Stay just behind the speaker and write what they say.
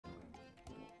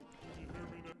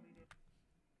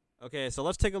Okay, so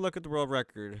let's take a look at the world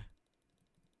record.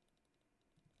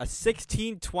 A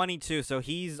 16:22, so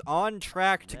he's on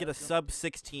track to get a sub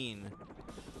 16.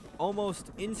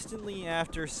 Almost instantly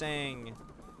after saying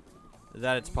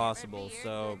that it's possible.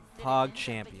 So, Pog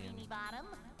champion.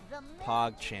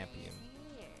 Pog champion.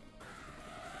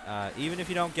 Even if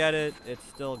you don't get it, it's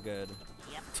still good.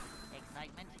 Yep.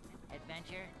 Excitement,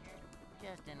 adventure,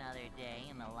 just another day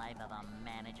in the life of a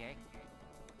manager.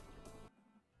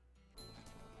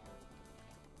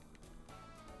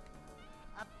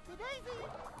 Up to daisy.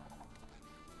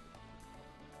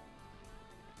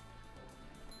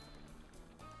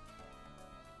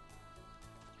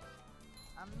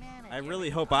 I really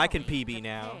hope I can PB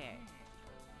now.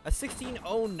 A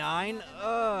 16:09?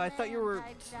 I thought you were...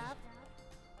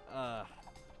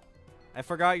 I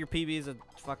forgot your PB is a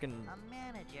fucking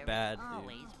bad,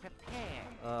 dude.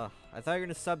 I thought you were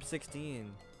gonna sub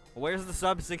 16. Where's the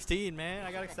sub 16, man?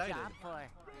 I got excited.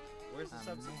 Where's the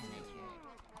sub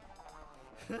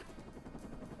 16?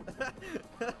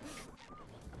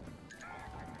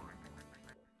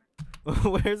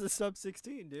 Where's the sub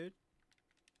 16, dude?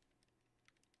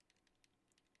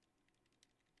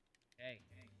 Hey.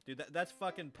 Dude, that's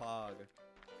fucking Pog.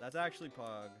 That's actually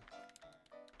Pog.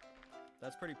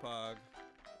 That's pretty Pog.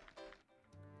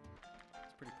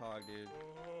 That's pretty Pog, dude.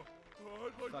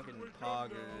 Fucking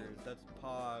Poggers. That's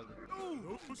Pog.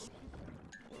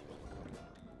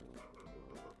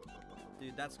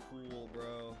 Dude, that's cool,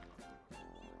 bro.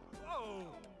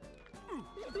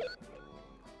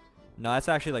 No, that's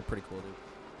actually like pretty cool, dude.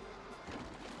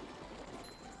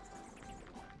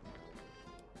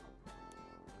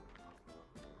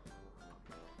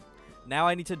 Now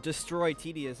I need to destroy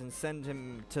Tedious and send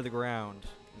him to the ground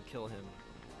and kill him.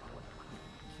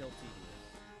 Kill Tedious.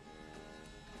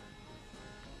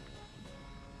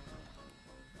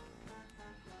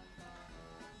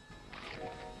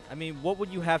 I mean, what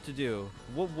would you have to do?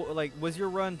 What like was your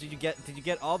run? Did you get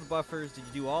all the buffers? Did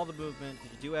you do all the movement?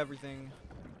 Did you do everything?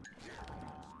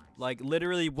 Like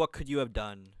literally, what could you have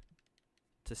done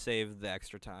to save the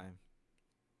extra time?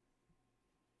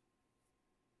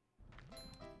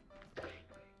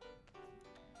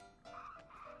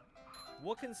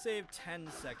 What can save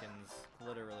 10 seconds,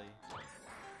 literally?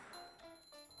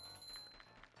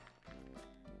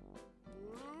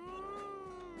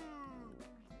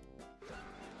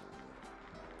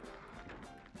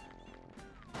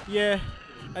 Yeah,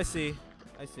 I see.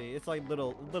 I see. It's like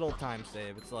little time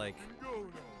save. It's like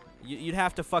you'd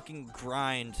have to fucking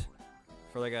grind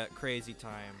for like a crazy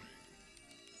time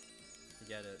to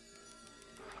get it.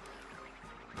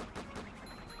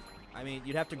 I mean,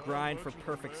 you'd have to grind for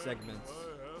perfect segments,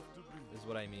 is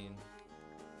what I mean.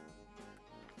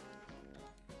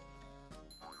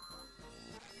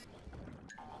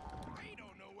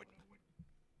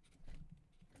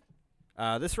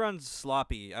 This run's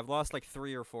sloppy. I've lost like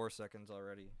 3 or 4 seconds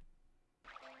already.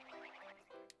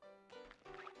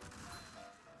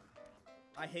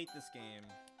 I hate this game.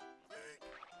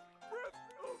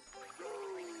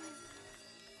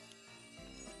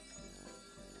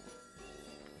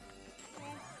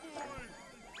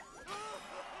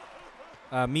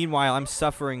 Meanwhile, I'm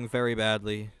suffering very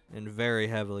badly and very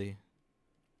heavily.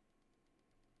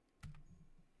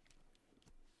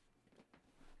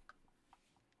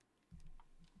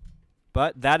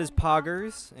 But that is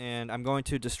Poggers, and I'm going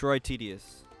to destroy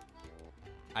Tedious.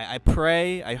 I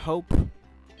pray, I hope,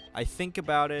 I think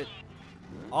about it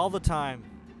all the time.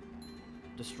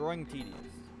 Destroying Tedious.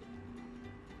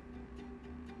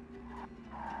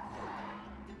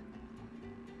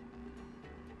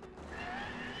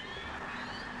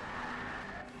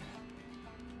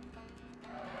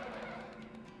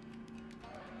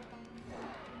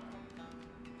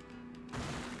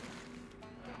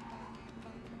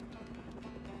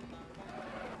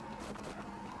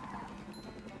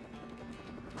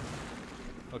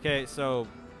 Okay, so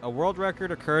a world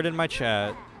record occurred in my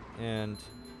chat, and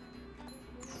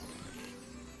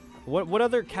what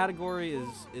other category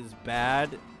is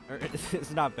bad? Or it's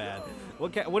not bad.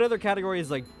 What other category is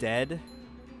like dead?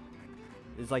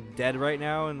 Is like dead right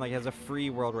now and like has a free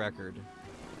world record?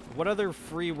 What other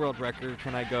free world record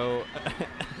can I go?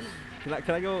 can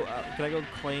I go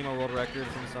claim a world record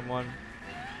from someone?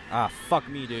 Ah, fuck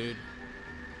me, dude.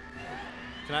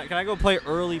 Can I go play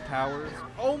early powers?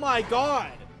 Oh my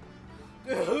god!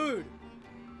 Dude!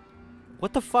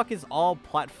 What the fuck is all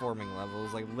platforming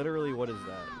levels? Like, literally, what is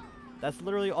that? That's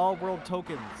literally all world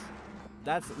tokens.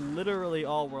 That's literally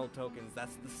all world tokens.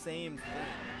 That's the same thing.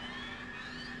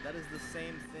 That is the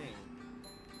same thing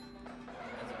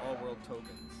as all world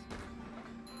tokens.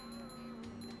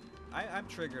 I'm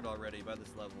triggered already by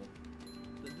this level.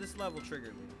 This level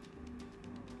triggered me.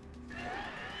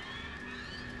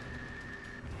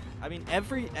 I mean,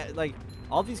 like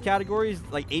all these categories,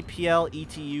 like APL,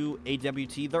 ETU,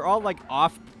 AWT, they're all like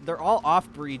off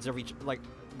breeds of each. Like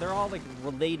they're all like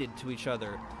related to each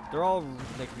other. They're all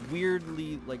like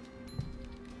weirdly like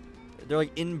they're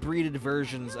like inbreeded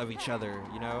versions of each other.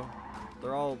 You know,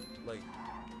 they're all like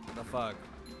the fuck.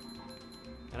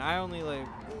 And I only like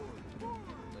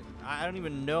I don't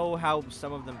even know how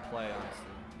some of them play, honestly.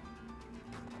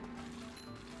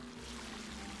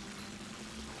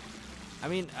 I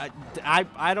mean,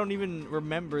 I don't even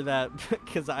remember that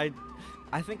because I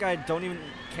think I don't even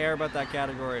care about that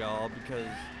category at all because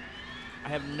I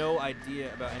have no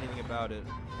idea about anything about it.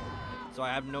 So I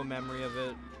have no memory of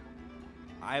it.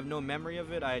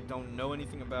 I don't know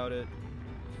anything about it.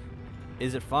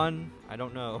 Is it fun? I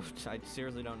don't know. I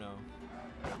seriously don't know.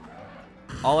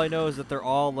 All I know is that they're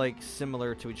all like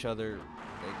similar to each other.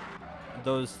 Like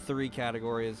those 3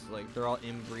 categories, like they're all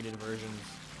inbreeded versions.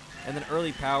 And then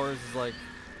early powers is like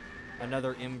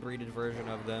another inbreeded version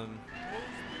of them.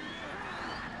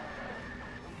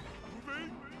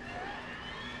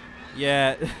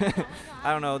 Yeah,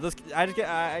 I don't know. I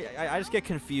just get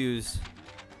confused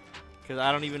because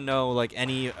I don't even know like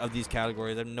any of these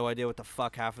categories. I have no idea what the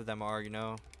fuck half of them are, you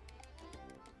know.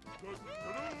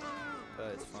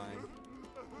 But it's fine.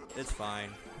 It's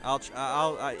fine.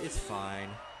 It's fine.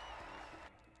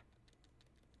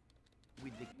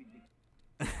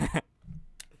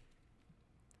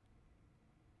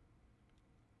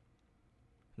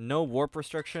 No warp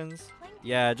restrictions?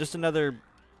 Yeah, just another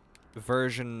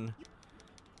version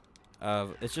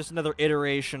of it's just another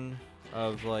iteration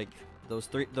of like those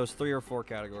three or 4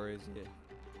 categories. Yeah.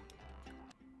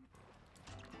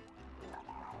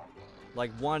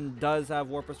 Like one does have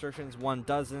warp restrictions, one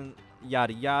doesn't,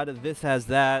 yada yada. This has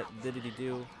that, diddity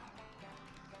do.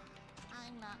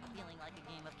 I'm not feeling like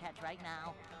a game of catch right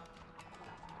now.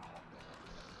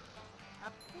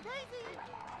 Upsy-daisy!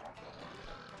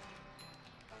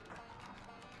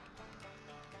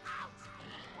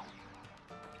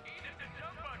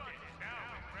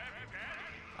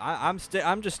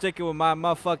 I'm just sticking with my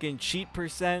motherfucking cheat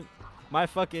percent, my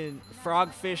fucking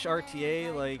Frogfish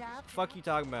RTA. Like, fuck you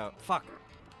talking about? Fuck.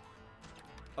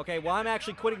 Okay, well I'm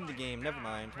actually quitting the game. Never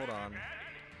mind. Hold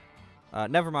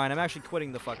on. Never mind. I'm actually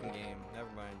quitting the fucking game.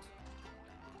 Never mind.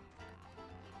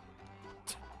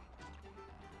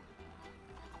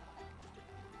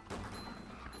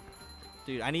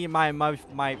 Dude, I need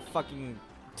my fucking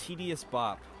tedious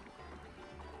bop.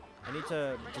 I need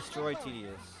to destroy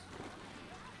tedious.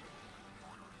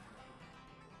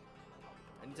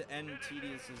 I need to end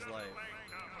Tedious's life.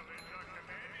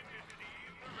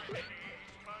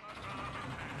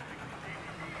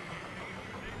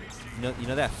 You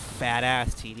know that fat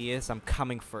ass Tedious? I'm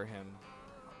coming for him.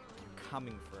 I'm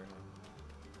coming for him.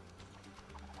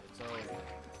 It's over.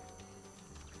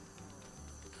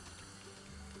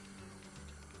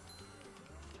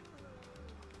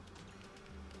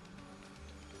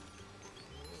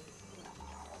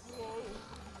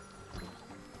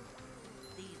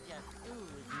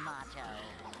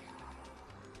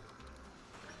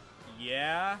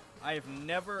 Yeah, I've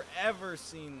never ever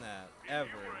seen that. Ever.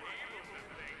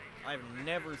 I've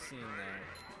never seen that.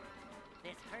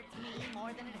 This hurts me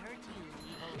more than it hurts you,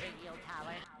 evil radio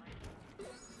tower.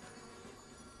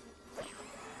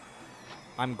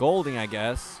 I'm golding, I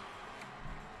guess.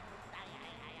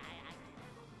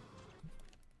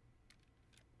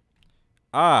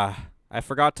 Ah, I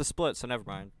forgot to split, so never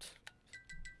mind.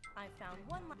 I found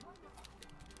one.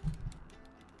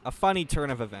 A funny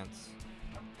turn of events.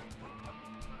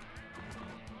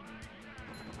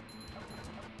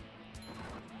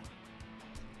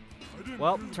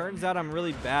 Well, turns out I'm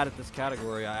really bad at this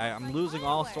category. I'm losing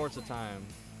all sorts of time.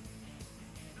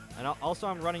 And also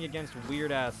I'm running against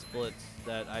weird ass splits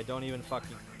that I don't even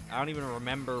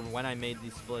remember when I made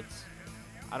these splits.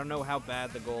 I don't know how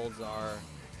bad the golds are.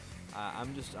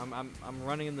 I'm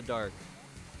running in the dark.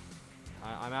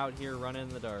 I'm out here running in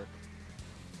the dark.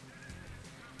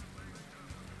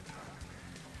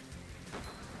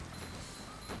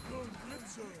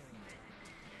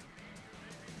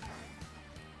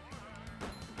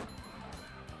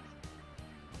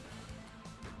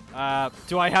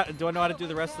 Do I know how to do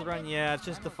the rest of the run? Yeah, it's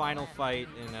just the final fight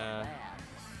in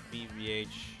BVH,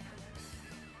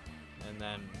 and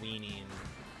then Weenie and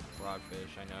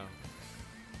Frogfish.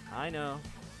 I know.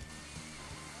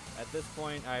 At this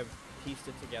point, I've pieced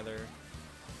it together.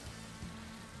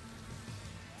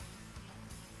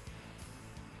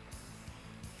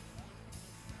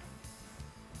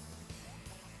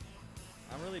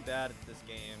 I'm really bad at this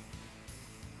game.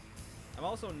 I'm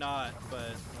also not,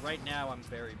 but right now I'm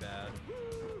very bad.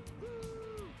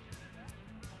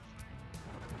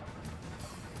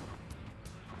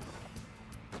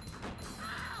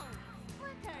 Ow!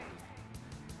 Splinters!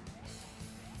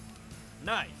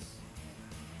 Nice.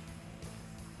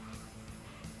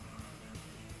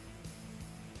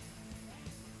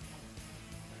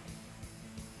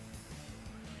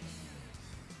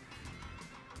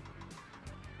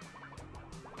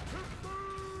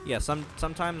 Yeah,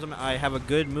 sometimes I have a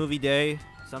good movie day.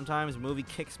 Sometimes movie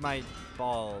kicks my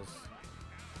balls.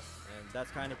 And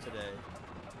that's kind of today.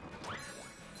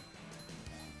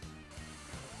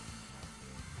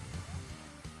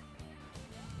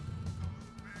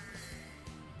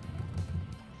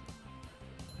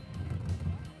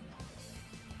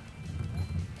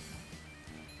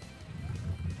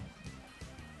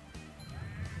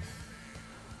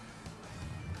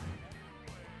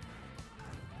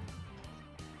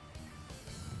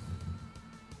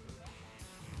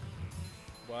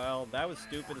 Well, that was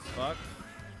stupid as fuck.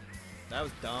 That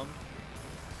was dumb.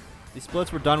 These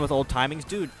splits were done with old timings.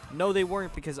 Dude, no they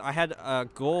weren't, because I had a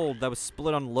gold that was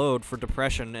split on load for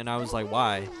depression, and I was like,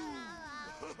 why?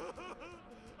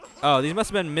 Oh, these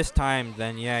must have been mistimed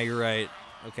then. Yeah, you're right.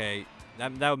 Okay,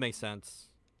 that would make sense.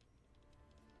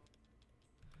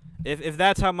 If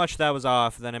that's how much that was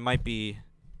off, then it might be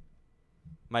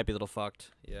a little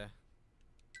fucked. Yeah.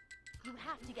 You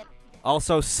have to get.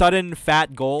 Also, sudden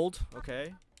fat gold.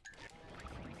 Okay.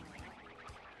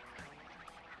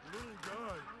 Little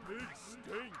guy, big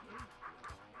stink.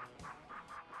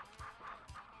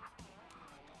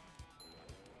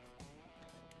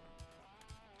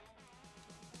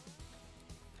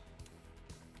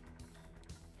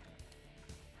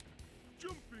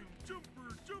 Jumping,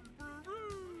 jumper,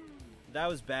 jumperoo. That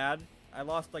was bad. I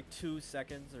lost like 2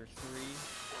 seconds or 3.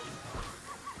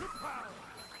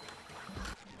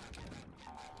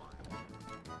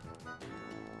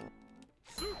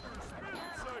 Super spin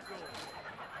cycle.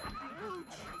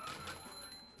 Ouch.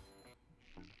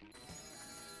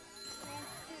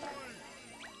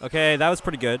 Okay, that was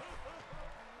pretty good.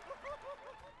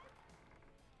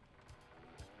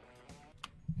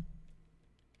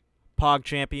 Pog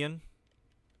champion.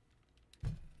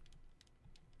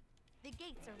 The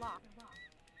gates are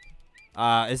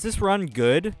locked. Is this run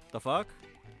good? The fuck?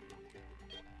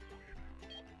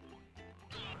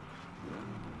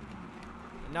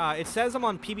 Nah, it says I'm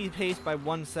on PB pace by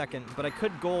 1 second, but I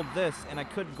could gold this, and I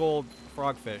could gold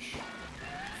Frogfish.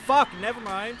 Fuck, never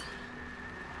mind.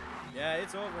 Yeah,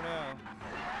 it's over now.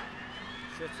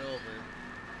 Shit's over.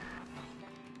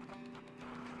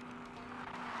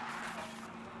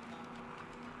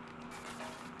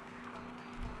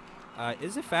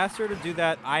 Is it faster to do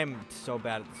that? I am so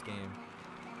bad at this game.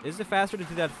 Is it faster to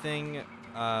do that thing in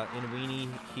Weenie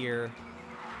here,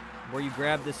 where you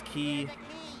grab this key,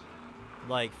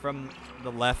 like from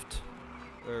the left,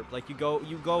 or like you go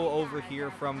over here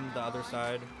from the other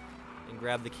side, and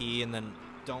grab the key, and then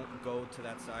don't go to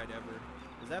that side ever?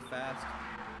 Is that fast?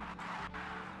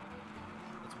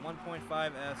 It's 1.5s.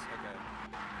 Okay.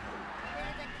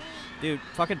 Dude,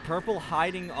 fucking purple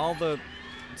hiding all the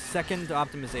second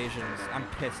optimizations. I'm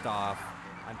pissed off.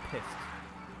 I'm pissed.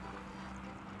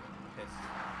 Pissed.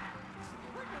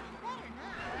 We're doing better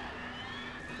now.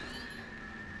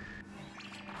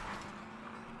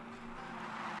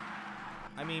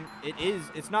 I mean,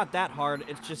 it's not that hard.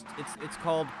 It's just, it's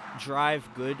called drive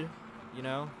good, you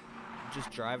know?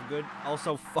 Just drive good.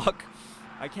 Also, fuck.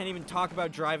 I can't even talk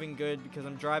about driving good because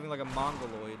I'm driving like a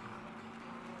mongoloid.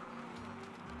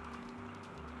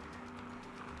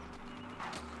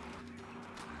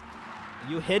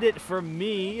 You hit it from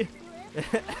me.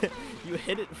 You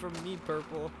hit it from me,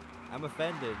 Purple. I'm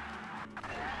offended.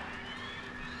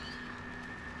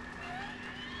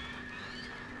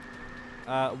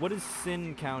 What is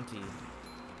Sin County?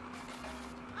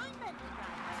 I meant to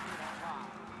drive right through that wall.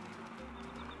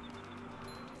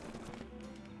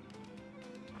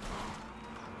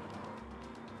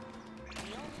 We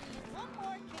only need one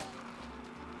more key.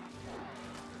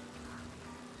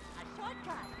 A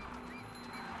shortcut.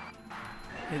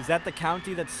 Is that the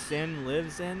county that Sin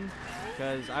lives in?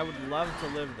 Because I would love to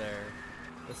live there.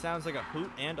 It sounds like a hoot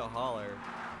and a holler.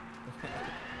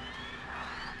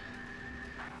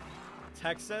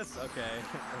 Texas? Okay.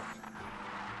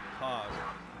 Pog.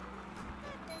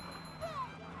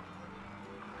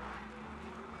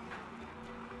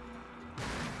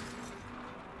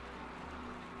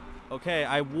 Okay,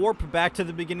 I warp back to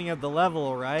the beginning of the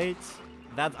level, right?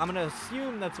 I'm gonna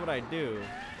assume that's what I do.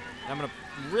 I'm gonna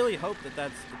really hope that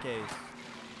that's the case.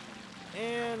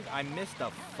 And I missed a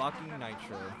fucking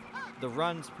nitro. The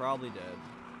run's probably dead.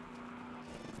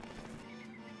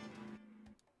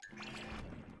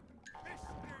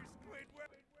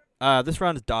 This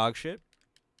run is dog shit.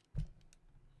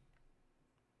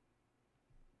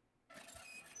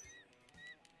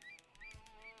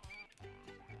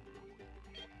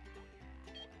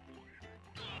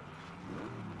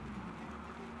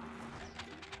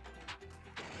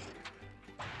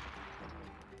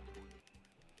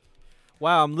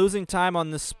 Wow, I'm losing time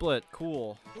on this split.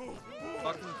 Cool.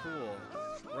 Fucking cool.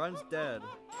 Run's dead.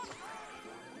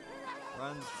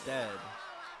 Run's dead.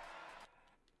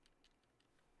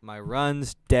 My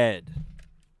run's dead.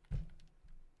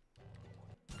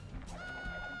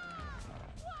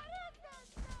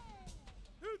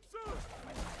 It's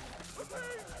a thing.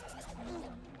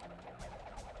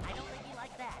 I don't think you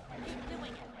like that. Keep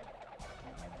doing it.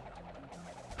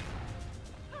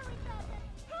 Hurry, Batman,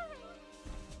 hurry!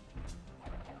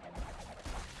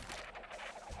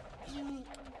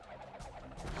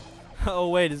 Oh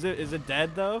wait, is it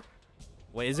dead though?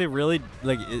 Wait, is it really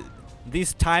like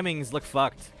these timings look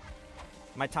fucked?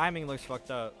 My timing looks fucked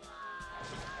up. Can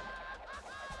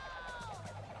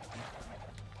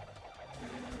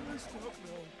I stop now?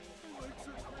 My legs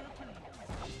are cramping.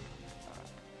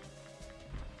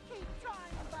 Keep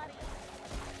trying, buddy.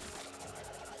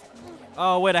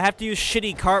 Oh wait, I have to use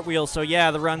shitty cartwheels, so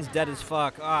yeah, the run's dead as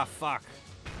fuck. Ah, fuck.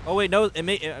 Oh wait, no, it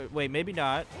may. Wait, maybe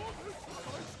not.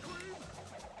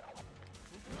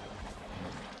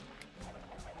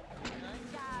 Good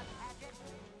job, Patrick.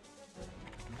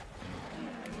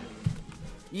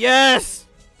 Yes!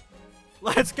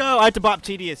 Let's go! I have to bop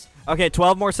Tedious. Okay,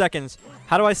 12 more seconds.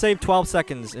 How do I save 12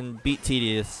 seconds and beat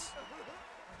Tedious?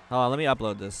 Oh, let me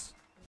upload this.